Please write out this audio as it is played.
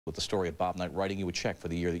with the story of Bob Knight writing you a check for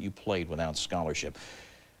the year that you played without scholarship.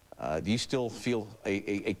 Do you still feel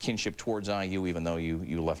a kinship towards IU even though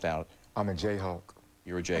you left out? I'm a Jayhawk.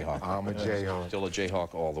 You're a Jayhawk. I'm a Jayhawk. Still a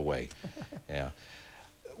Jayhawk all the way. Yeah.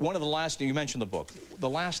 One of the last, you mentioned the book. The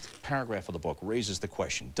last paragraph of the book raises the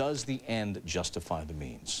question, does the end justify the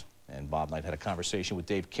means? And Bob Knight had a conversation with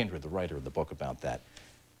Dave Kindred, the writer of the book, about that.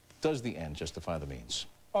 Does the end justify the means?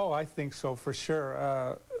 Oh, I think so, for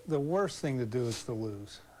sure. The worst thing to do is to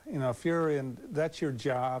lose. You know, if you're in, that's your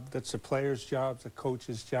job, that's the players' jobs, the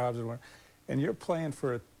coaches' jobs, and you're playing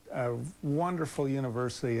for a wonderful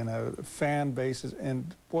university and a fan base,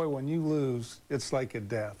 and boy, when you lose, it's like a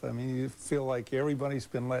death. I mean, you feel like everybody's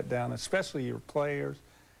been let down, especially your players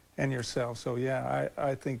and yourself. So yeah,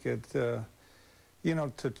 I think it, you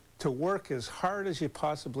know, to work as hard as you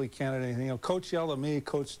possibly can at anything. You know, coach yelled at me,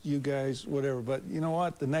 coached you guys, whatever, but you know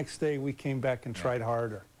what? The next day we came back and tried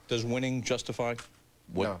harder. Does winning justify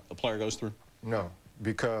what a player goes through? No,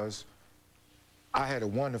 because I had a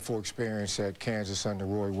wonderful experience at Kansas under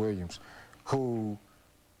Roy Williams, who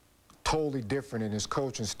totally different in his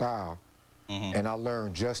coaching style, and I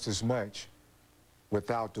learned just as much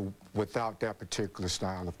without that particular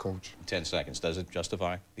style of coaching. 10 seconds. Does it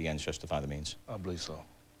justify? The ends justify the means? I believe so.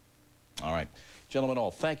 All right. Gentlemen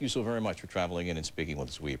all, thank you so very much for traveling in and speaking with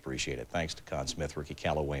us. We appreciate it. Thanks to Con Smith, Ricky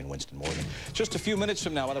Calloway, and Winston Morgan. Just a few minutes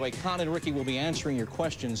from now, by the way, Con and Ricky will be answering your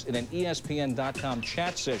questions in an ESPN.com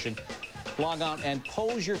chat session. Log on and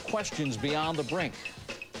pose your questions beyond the brink.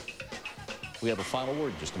 We have a final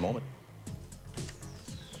word in just a moment.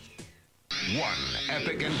 One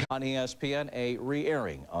epic and on ESPN, a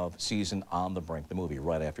re-airing of Season on the Brink, the movie,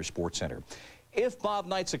 right after SportsCenter. If Bob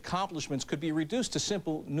Knight's accomplishments could be reduced to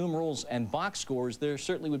simple numerals and box scores, there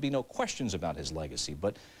certainly would be no questions about his legacy.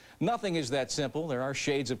 But nothing is that simple. There are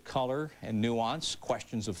shades of color and nuance,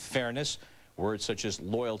 questions of fairness, words such as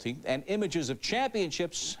loyalty, and images of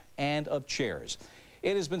championships and of chairs.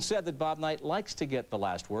 It has been said that Bob Knight likes to get the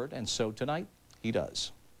last word, and so tonight he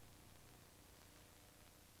does.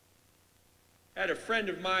 I had a friend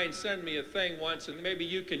of mine send me a thing once, and maybe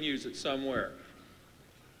you can use it somewhere.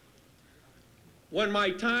 When my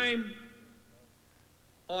time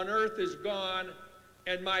on earth is gone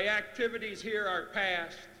and my activities here are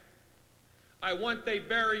past, I want they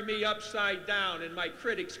bury me upside down and my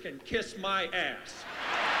critics can kiss my ass.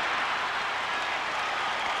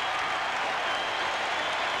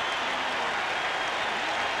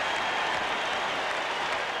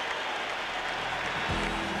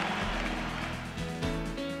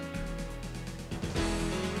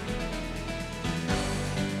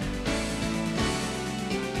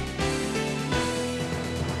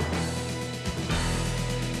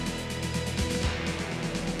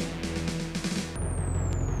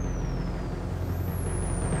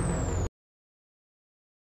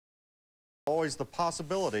 Always the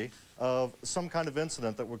possibility of some kind of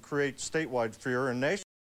incident that would create statewide fear and nationwide